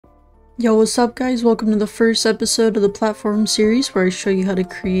Yo, what's up guys? Welcome to the first episode of the platform series where I show you how to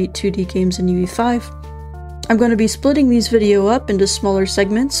create 2D games in UE5. I'm going to be splitting these videos up into smaller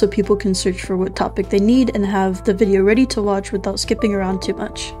segments so people can search for what topic they need and have the video ready to watch without skipping around too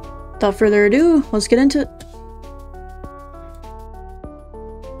much. Without further ado, let's get into it.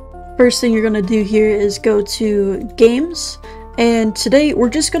 First thing you're going to do here is go to Games, and today we're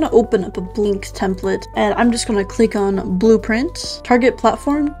just going to open up a blank template, and I'm just going to click on Blueprint, Target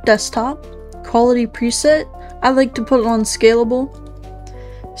Platform, Desktop, Quality Preset. I like to put it on Scalable.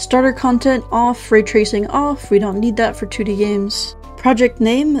 Starter Content off, Ray Tracing off, we don't need that for 2D games. Project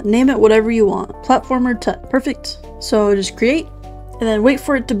name it whatever you want. Platformer tut, perfect. So just create, and then wait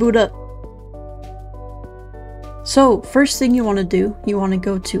for it to boot up. So first thing you want to do, you want to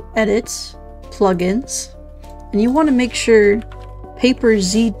go to Edit, Plugins, and you want to make sure Paper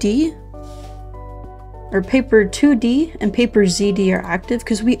ZD or Paper 2D and Paper ZD are active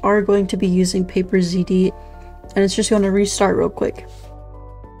because we are going to be using Paper ZD, and it's just going to restart real quick.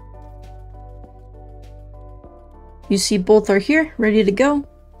 You see both are here, ready to go.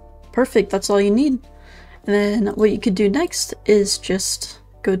 Perfect, that's all you need. And then what you could do next is just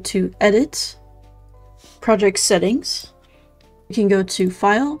go to Edit, Project Settings. You can go to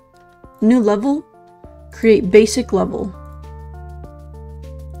File, New Level, Create Basic Level.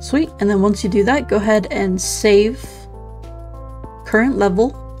 Sweet, and then once you do that, go ahead and save current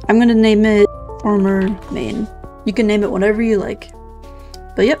level. I'm going to name it Former Main. You can name it whatever you like.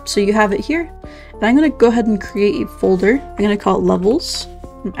 But yep, so you have it here. And I'm going to go ahead and create a folder. I'm going to call it Levels.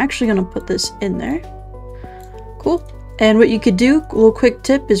 I'm actually going to put this in there. Cool. And what you could do, a little quick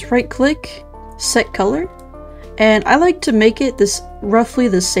tip, is right click, set color. And I like to make it this roughly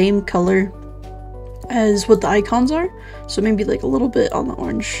the same color as what the icons are. So maybe like a little bit on the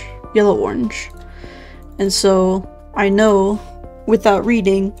orange, yellow orange. And so I know without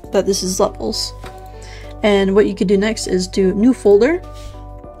reading that this is levels. And what you could do next is do new folder,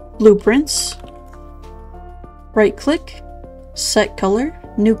 blueprints, right click, set color,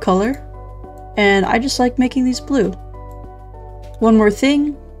 new color. And I just like making these blue. One more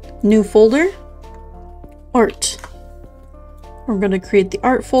thing, new folder, art. We're going to create the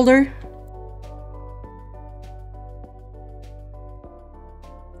art folder.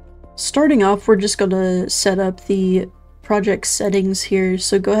 Starting off, we're just going to set up the project settings here.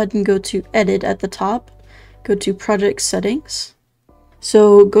 So go ahead and go to Edit at the top, go to Project Settings.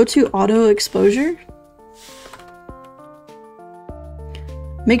 So go to Auto Exposure.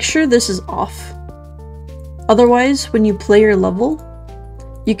 Make sure this is off. Otherwise, when you play your level,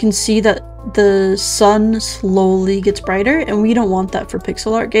 you can see that the sun slowly gets brighter, and we don't want that for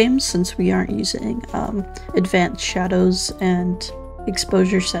pixel art games since we aren't using advanced shadows and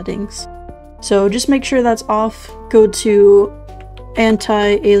exposure settings. So just make sure that's off. Go to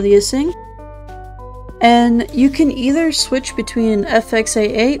anti-aliasing, and you can either switch between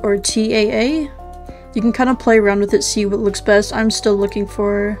FXAA or TAA. You can kind of play around with it, see what looks best. I'm still looking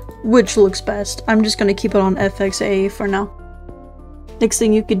for which looks best. I'm just going to keep it on FXAA for now. Next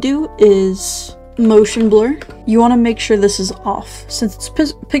thing you could do is motion blur. You want to make sure this is off. Since it's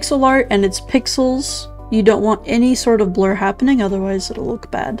pixel art and it's pixels, you don't want any sort of blur happening, otherwise it'll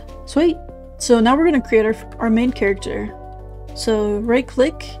look bad. Sweet. So now we're going to create our main character. So right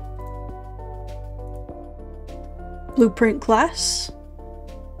click, blueprint class,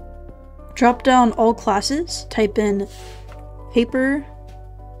 drop down all classes, type in Paper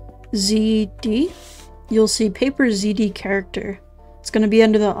ZD. You'll see Paper ZD character. It's going to be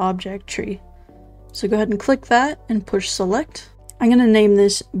under the object tree. So go ahead and click that and push select. I'm going to name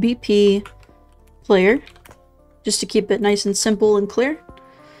this BP player just to keep it nice and simple and clear.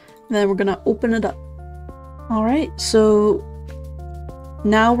 And then we're going to open it up. Alright, so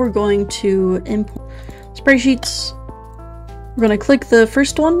now we're going to import spray sheets. We're going to click the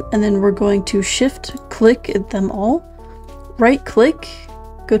first one, and then we're going to shift click at them all. Right click,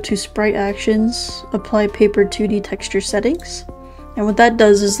 go to sprite actions, apply paper 2D texture settings. And what that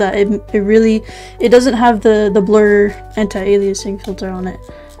does is that it doesn't have the blur anti-aliasing filter on it.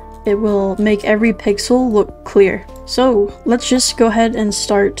 It will make every pixel look clear. So let's just go ahead and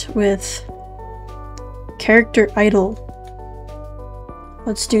start with character idle.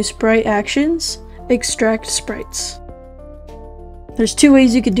 Let's do sprite actions, extract sprites. There's two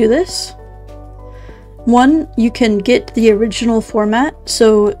ways you could do this. One, you can get the original format.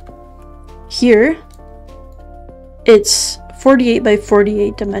 So here, it's 48 by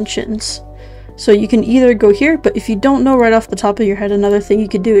 48 dimensions. So you can either go here, but if you don't know right off the top of your head, another thing you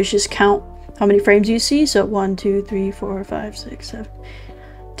could do is just count how many frames you see. So 1, 2, 3, 4, 5, 6,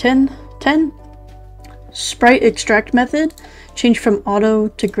 7, 10. Sprite extract method, change from auto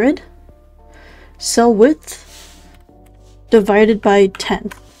to grid. cell width divided by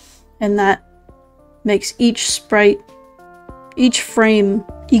 10. And that makes each frame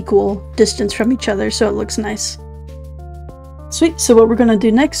equal distance from each other, so it looks nice. Sweet, so what we're going to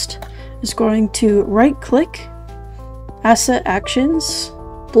do next is going to right click, asset actions,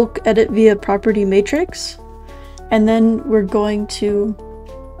 bulk edit via property matrix, and then we're going to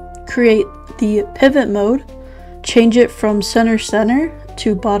create the pivot mode, change it from center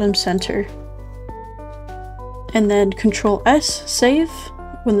to bottom center. And then Control S, save.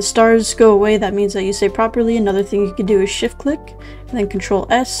 When the stars go away, that means that you save properly. Another thing you could do is shift click and then Control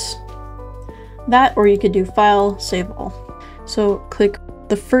S. That, or you could do File, Save All. So click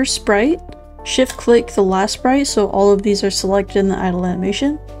the first sprite, shift click the last sprite, so all of these are selected in the idle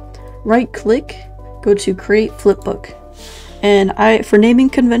animation. Right click, go to Create Flipbook. And for naming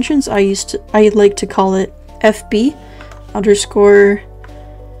conventions, I like to call it FB underscore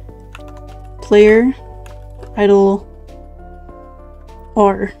player idle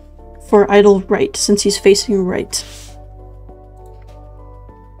R for idle right, since he's facing right.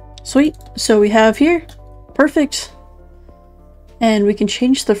 Sweet, so we have here, perfect. And we can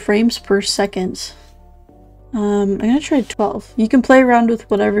change the frames per second. I'm gonna try 12. You can play around with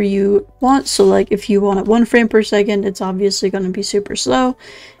whatever you want. So like if you want it 1 frame per second, it's obviously gonna be super slow.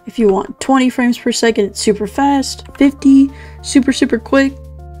 If you want 20 frames per second, it's super fast. 50, super quick.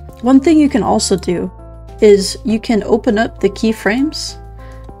 One thing you can also do is you can open up the keyframes,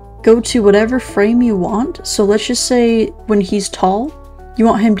 go to whatever frame you want. So let's just say when he's tall, you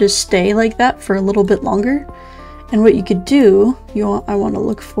want him to stay like that for a little bit longer. And what you could do, I want to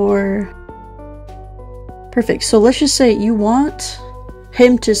look for, perfect. So let's just say you want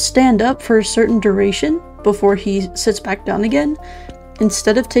him to stand up for a certain duration before he sits back down again.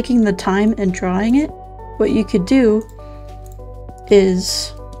 Instead of taking the time and drawing it, what you could do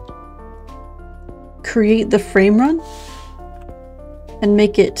is create the frame run and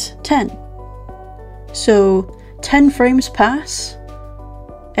make it 10. So 10 frames pass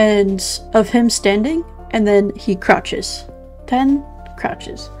and of him standing, and then he crouches. 10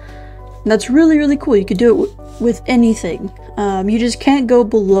 crouches. And that's really cool. You could do it with anything. You just can't go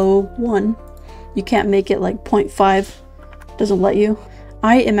below 1. You can't make it like 0.5. Doesn't let you.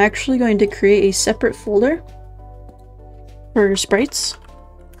 I am actually going to create a separate folder for sprites.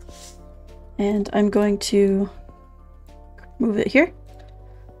 And I'm going to move it here.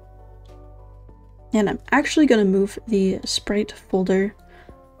 And I'm actually going to move the sprite folder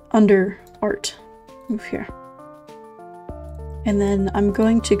under art. Move here. And then I'm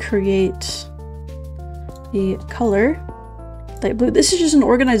going to create the color light blue. This is just an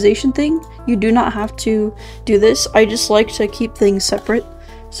organization thing. You do not have to do this. I just like to keep things separate.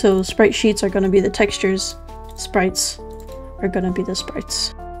 So sprite sheets are going to be the textures. Sprites are going to be the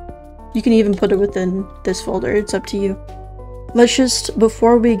sprites. You can even put it within this folder. It's up to you. Let's just,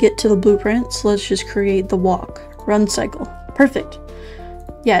 before we get to the blueprints, let's just create the walk run cycle. Perfect.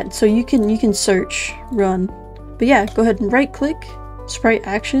 Yeah, so you can search run. But yeah, go ahead and right click, sprite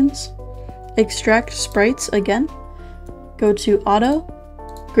actions, extract sprites again, go to auto,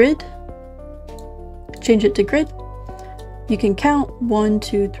 grid, change it to grid. You can count 1,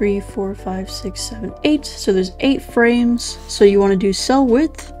 2, 3, 4, 5, 6, 7, 8. So there's 8 frames. So you want to do cell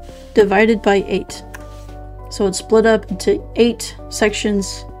width divided by 8. So it's split up into 8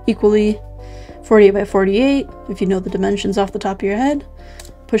 sections equally, 48 by 48. If you know the dimensions off the top of your head,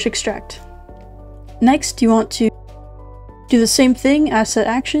 push extract. Next, you want to do the same thing, asset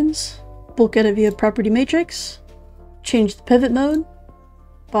actions, bulk edit via property matrix, change the pivot mode,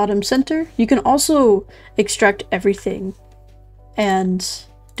 bottom center. You can also extract everything and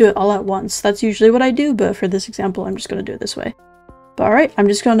do it all at once. That's usually what I do, but for this example, I'm just going to do it this way. But alright, I'm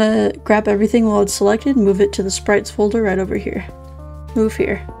just going to grab everything while it's selected and move it to the sprites folder right over here. Move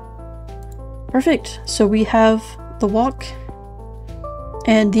here. Perfect. So we have the walk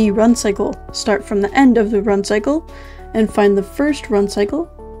and the run cycle. Start from the end of the run cycle and find the first run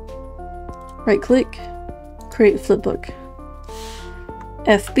cycle. Right click, create flipbook.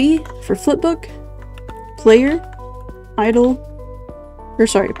 FB for flipbook, player,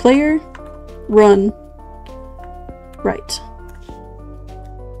 player, run, right.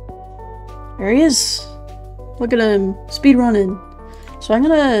 There he is. Look at him, speed running. So I'm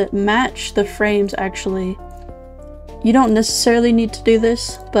gonna match the frames actually. You don't necessarily need to do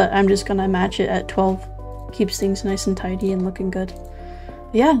this, but I'm just gonna match it at 12. Keeps things nice and tidy and looking good.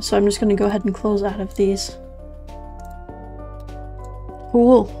 But yeah, so I'm just gonna go ahead and close out of these.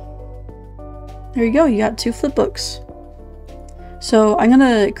 Cool. There you go, you got 2 flipbooks. So I'm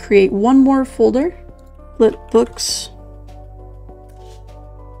gonna create one more folder, flipbooks.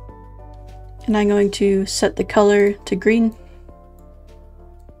 And I'm going to set the color to green.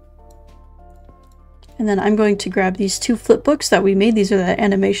 And then I'm going to grab these two flip books that we made. These are the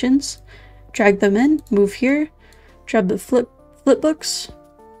animations. Drag them in, move here, grab the flip books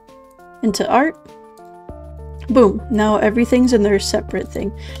into art. Boom, now everything's in their separate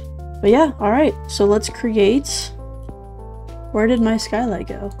thing. But yeah, alright, so let's create... Where did my skylight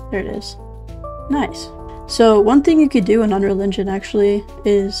go? There it is. Nice. So one thing you could do in Unreal Engine actually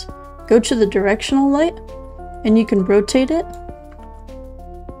is go to the directional light and you can rotate it.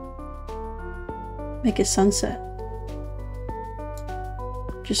 Make it sunset.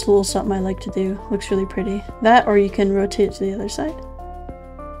 Just a little something I like to do. Looks really pretty. That, or you can rotate it to the other side.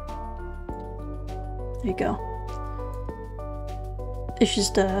 There you go. It's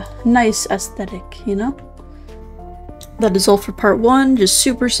just a nice aesthetic, you know? That is all for part 1. Just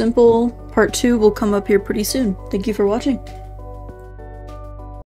super simple. Part 2 will come up here pretty soon. Thank you for watching.